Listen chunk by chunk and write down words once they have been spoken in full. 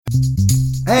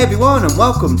Hey everyone, and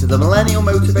welcome to the Millennial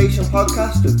Motivation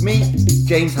Podcast with me,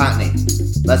 James Hackney.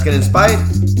 Let's get inspired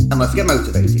and let's get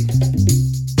motivated.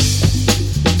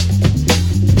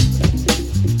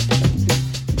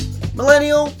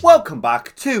 Millennial, welcome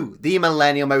back to the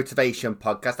Millennial Motivation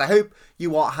Podcast. I hope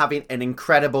you are having an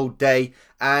incredible day,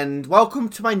 and welcome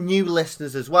to my new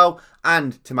listeners as well,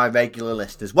 and to my regular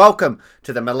listeners. Welcome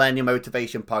to the Millennial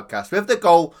Motivation Podcast with the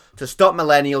goal to stop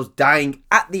millennials dying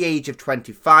at the age of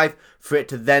 25 for it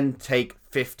to then take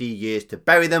 50 years to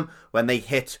bury them when they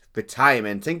hit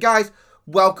retirement. And guys,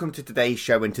 welcome to today's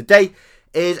show, and today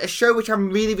is a show which I'm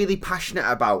really passionate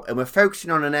about, and we're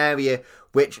focusing on an area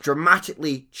which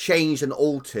dramatically changed and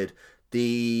altered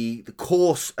the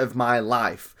course of my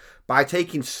life by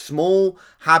taking small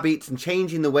habits and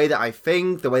changing the way that I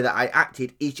think, the way that I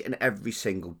acted each and every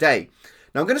single day.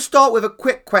 Now I'm going to start with a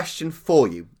quick question for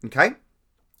you, okay?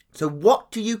 So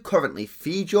what do you currently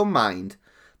feed your mind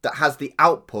that has the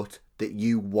output that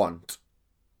you want?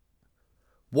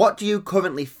 What do you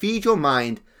currently feed your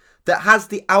mind that has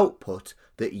the output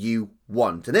that you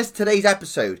want? And today's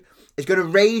episode is going to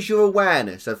raise your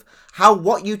awareness of how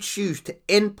what you choose to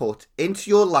input into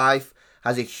your life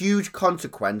has a huge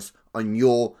consequence on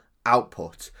your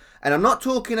output. And I'm not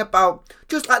talking about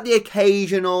just like the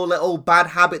occasional little bad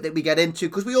habit that we get into,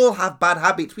 because we all have bad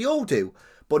habits, we all do,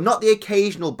 but not the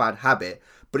occasional bad habit,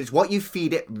 but it's what you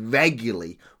feed it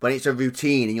regularly when it's a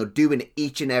routine and you're doing it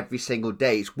each and every single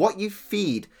day. It's what you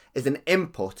feed as an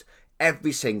input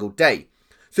every single day.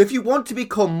 So if you want to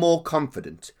become more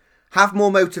confident, have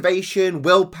more motivation,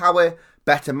 willpower,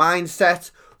 better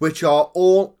mindset, which are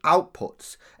all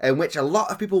outputs and which a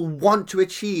lot of people want to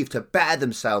achieve to better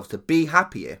themselves, to be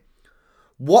happier,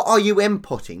 what are you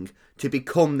inputting to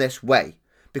become this way?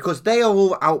 Because they are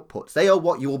all outputs. They are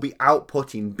what you will be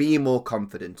outputting, being more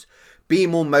confident,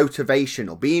 being more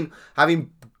motivational,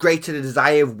 having greater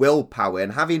desire of willpower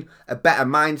and having a better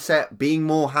mindset, being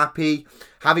more happy,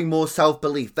 having more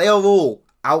self-belief. They are all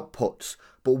outputs.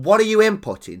 But what are you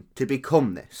inputting to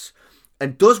become this?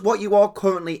 And does what you are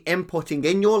currently inputting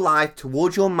in your life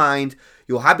towards your mind,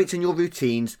 your habits and your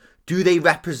routines, do they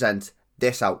represent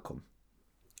this outcome?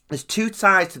 There's two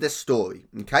sides to this story,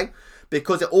 okay?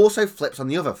 Because it also flips on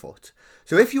the other foot.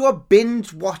 So if you are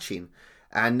binge watching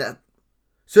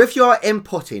if you are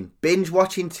inputting binge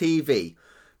watching TV,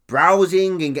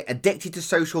 browsing and get addicted to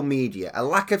social media, a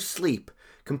lack of sleep,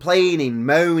 complaining,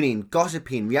 moaning,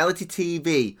 gossiping, reality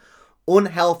TV,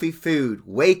 unhealthy food,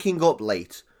 waking up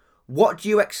late, what do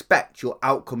you expect your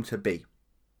outcome to be?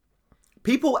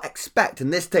 People expect in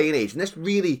this day and age, and this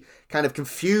really kind of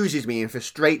confuses me and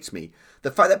frustrates me,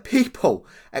 the fact that people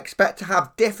expect to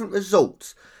have different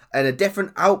results and a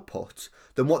different output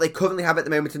than what they currently have at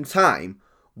the moment in time,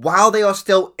 while they are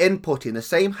still inputting the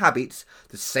same habits,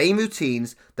 the same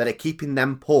routines that are keeping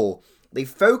them poor. They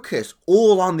focus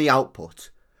all on the output,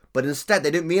 but instead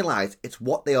they don't realise it's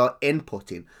what they are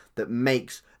inputting that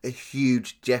makes a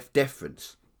huge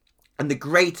difference. And the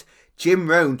great Jim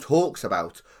Rohn talks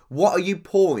about, what are you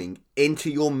pouring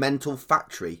into your mental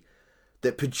factory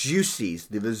that produces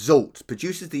the results,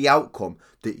 produces the outcome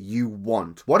that you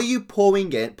want? What are you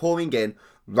pouring in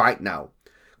right now?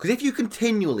 Because if you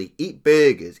continually eat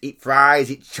burgers, eat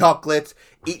fries, eat chocolate,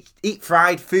 eat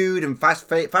fried food and fast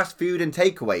food and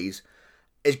takeaways,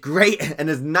 it's great and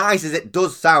as nice as it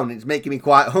does sound, it's making me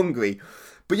quite hungry,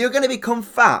 but you're going to become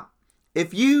fat.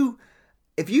 If you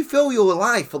fill your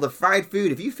life full of fried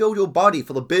food, if you fill your body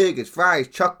full of burgers, fries,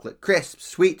 chocolate, crisps,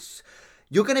 sweets,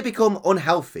 you're going to become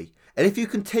unhealthy. And if you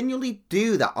continually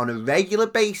do that on a regular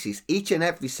basis, each and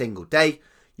every single day,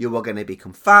 you are going to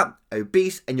become fat,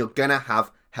 obese, and you're going to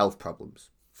have health problems.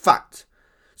 Fact.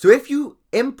 So if you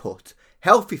input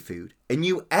healthy food and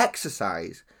you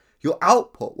exercise, your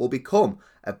output will become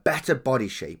a better body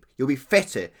shape. You'll be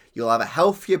fitter. You'll have a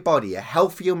healthier body, a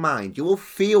healthier mind. You will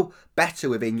feel better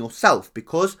within yourself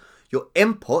because your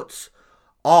inputs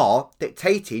are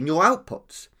dictating your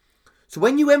outputs. So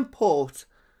when you input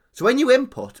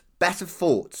better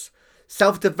thoughts,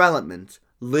 self-development,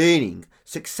 learning,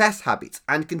 success habits,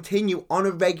 and continue on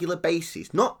a regular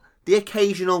basis, not the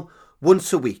occasional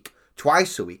once a week,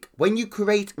 twice a week, when you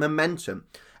create momentum,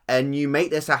 and you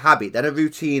make this a habit, then a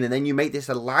routine, and then you make this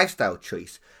a lifestyle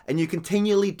choice, and you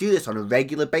continually do this on a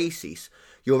regular basis,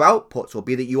 your outputs will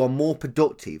be that you are more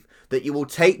productive, that you will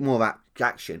take more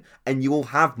action, and you will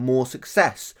have more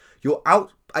success. Your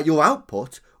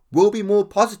output will be more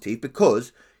positive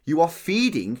because you are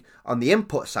feeding on the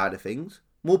input side of things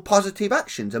more positive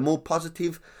actions and more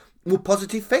positive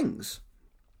things.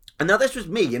 And now this was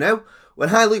me,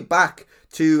 when I look back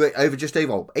to over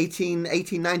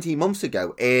 19 months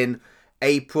ago in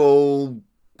April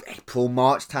April,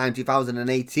 March time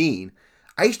 2018,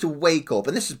 I used to wake up,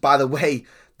 and this is, by the way,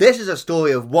 this is a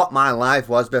story of what my life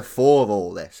was before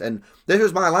all this, and this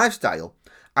was my lifestyle.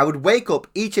 I would wake up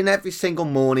each and every single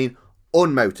morning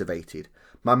unmotivated.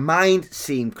 My mind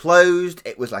seemed closed.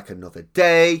 It was like another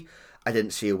day. I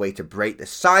didn't see a way to break the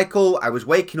cycle. I was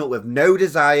waking up with no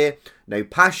desire, no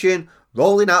passion,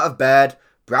 rolling out of bed,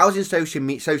 browsing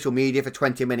social media for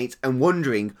 20 minutes and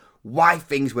wondering why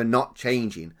things were not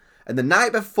changing. And the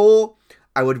night before,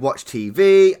 I would watch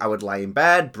TV, I would lie in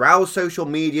bed, browse social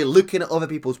media, looking at other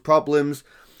people's problems,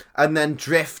 and then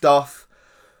drift off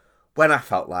when I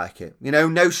felt like it.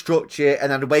 No structure,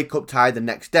 and I'd wake up tired the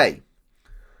next day.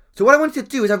 So what I wanted to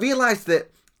do is I realised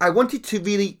that I wanted to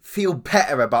really feel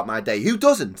better about my day. Who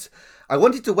doesn't? I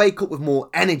wanted to wake up with more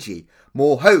energy,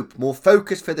 more hope, more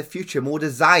focus for the future, more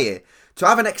desire, to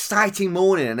have an exciting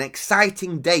morning, an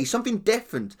exciting day, something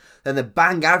different than the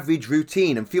bang average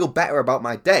routine, and feel better about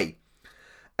my day.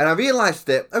 And I realised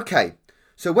that, okay,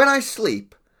 so when I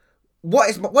sleep, what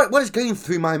is going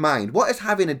through my mind? What is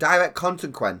having a direct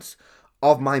consequence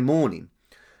of my morning?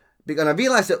 Because I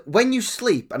realised that when you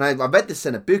sleep, and I read this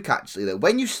in a book actually, that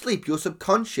when you sleep, your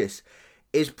subconscious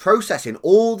is processing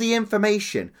all the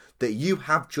information that you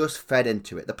have just fed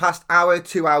into it. The past hour,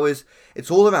 2 hours,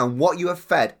 it's all around what you have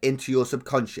fed into your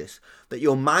subconscious that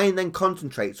your mind then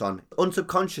concentrates on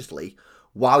unsubconsciously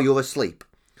while you're asleep.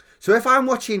 So if I'm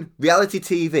watching reality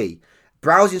TV,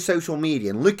 browsing social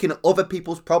media and looking at other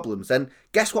people's problems, then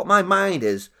guess what my mind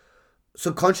is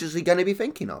subconsciously going to be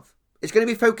thinking of? It's going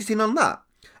to be focusing on that.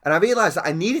 And I realised that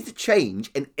I needed to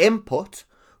change and input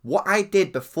what I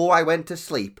did before I went to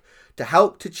sleep to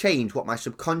help to change what my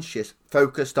subconscious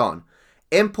focused on.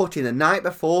 Inputting the night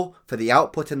before for the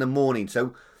output in the morning.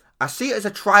 So I see it as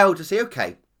a trial to say,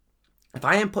 okay, if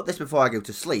I input this before I go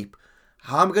to sleep,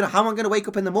 how am I going to wake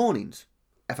up in the mornings?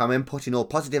 If I'm inputting all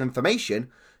positive information,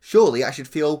 surely I should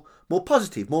feel more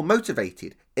positive, more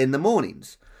motivated in the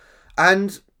mornings.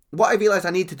 And what I realised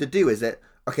I needed to do is that,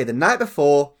 okay, the night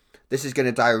before, this is going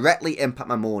to directly impact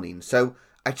my morning. So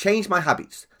I changed my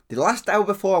habits. The last hour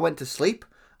before I went to sleep,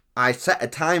 I set a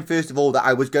time, first of all, that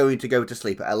I was going to go to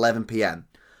sleep at 11 p.m.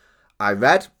 I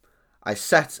read, I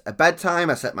set a bedtime,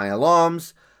 I set my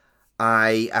alarms,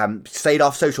 I stayed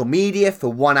off social media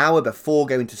for 1 hour before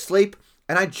going to sleep,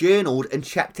 and I journaled and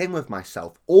checked in with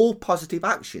myself, all positive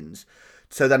actions.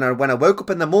 So then when I woke up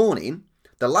in the morning,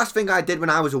 the last thing I did when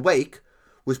I was awake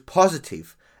was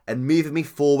positive and moving me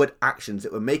forward actions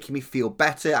that were making me feel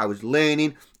better. I was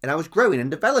learning and I was growing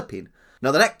and developing.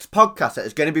 Now, the next podcast that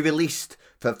is going to be released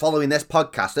for following this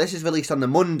podcast, this is released on the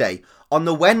Monday. On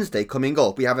the Wednesday coming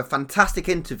up, we have a fantastic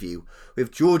interview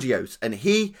with Georgios, and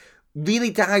he really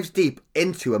dives deep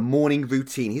into a morning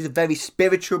routine. He's a very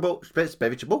spiritual.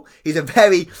 He's a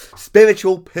very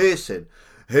spiritual person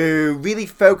who really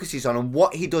focuses on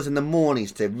what he does in the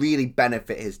mornings to really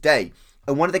benefit his day.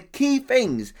 And one of the key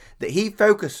things that he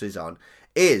focuses on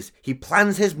is he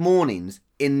plans his mornings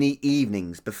in the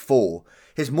evenings before.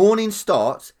 His morning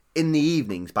starts in the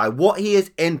evenings by what he is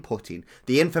inputting.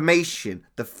 The information,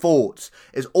 the thoughts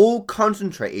is all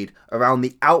concentrated around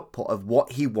the output of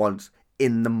what he wants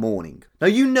in the morning. Now,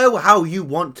 you know how you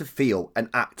want to feel and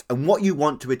act and what you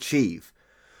want to achieve.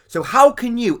 So how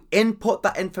can you input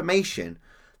that information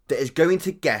that is going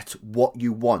to get what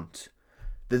you want?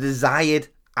 The desired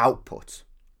output.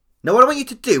 Now, what I want you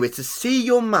to do is to see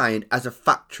your mind as a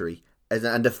factory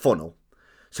and a funnel.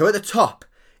 So at the top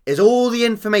is all the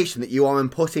information that you are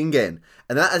inputting in,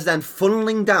 and that is then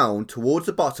funneling down towards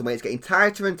the bottom where it's getting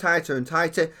tighter and tighter and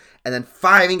tighter, and then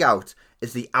firing out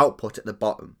is the output at the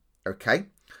bottom. Okay?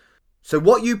 So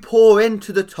what you pour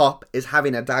into the top is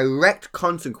having a direct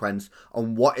consequence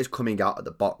on what is coming out at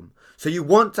the bottom. So you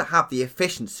want to have the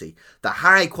efficiency, the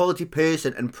high quality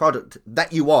person and product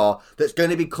that you are that's going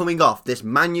to be coming off this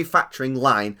manufacturing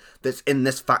line that's in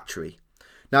this factory.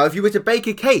 Now, if you were to bake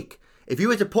a cake, if you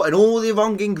were to put in all the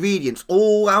wrong ingredients,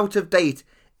 all out of date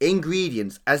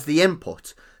ingredients as the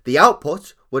input, the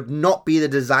output would not be the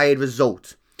desired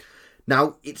result.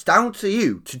 Now, it's down to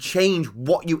you to change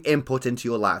what you input into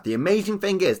your life. The amazing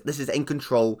thing is, this is in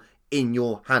control in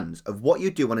your hands of what you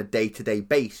do on a day-to-day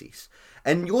basis.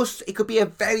 And it could be a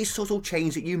very subtle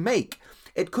change that you make.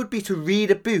 It could be to read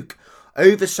a book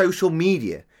over social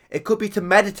media. It could be to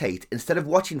meditate instead of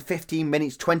watching 15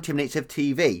 minutes, 20 minutes of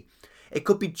TV. It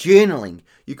could be journaling.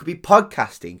 You could be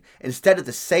podcasting instead of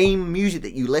the same music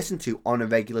that you listen to on a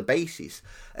regular basis.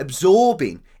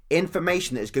 Absorbing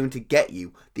information that is going to get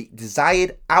you the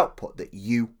desired output that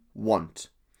you want.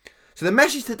 So the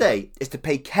message today is to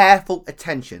pay careful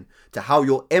attention to how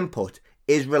your input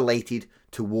is related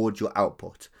towards your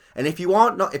output. And if you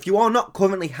are not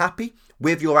currently happy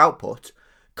with your output,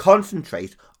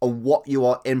 concentrate on what you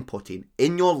are inputting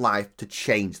in your life to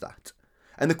change that.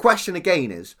 And the question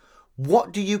again is,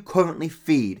 what do you currently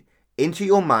feed into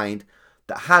your mind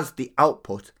that has the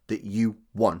output that you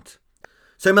want?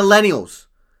 So millennials,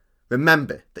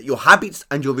 remember that your habits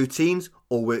and your routines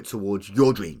all work towards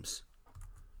your dreams.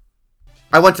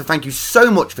 I want to thank you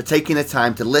so much for taking the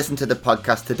time to listen to the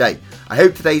podcast today. I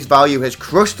hope today's value has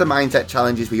crushed the mindset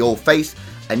challenges we all face,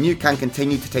 and you can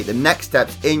continue to take the next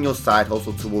steps in your side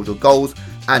hustle towards your goals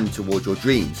and towards your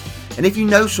dreams. And if you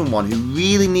know someone who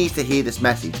really needs to hear this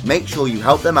message, make sure you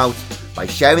help them out by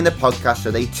sharing the podcast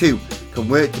so they too can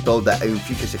work to build their own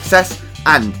future success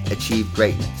and achieve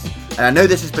greatness. And I know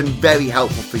this has been very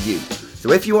helpful for you.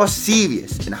 So if you are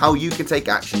serious in how you can take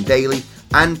action daily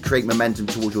and create momentum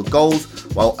towards your goals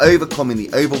while overcoming the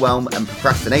overwhelm and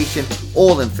procrastination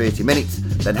all in 30 minutes,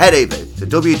 then head over to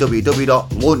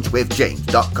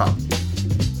www.launchwithjames.com.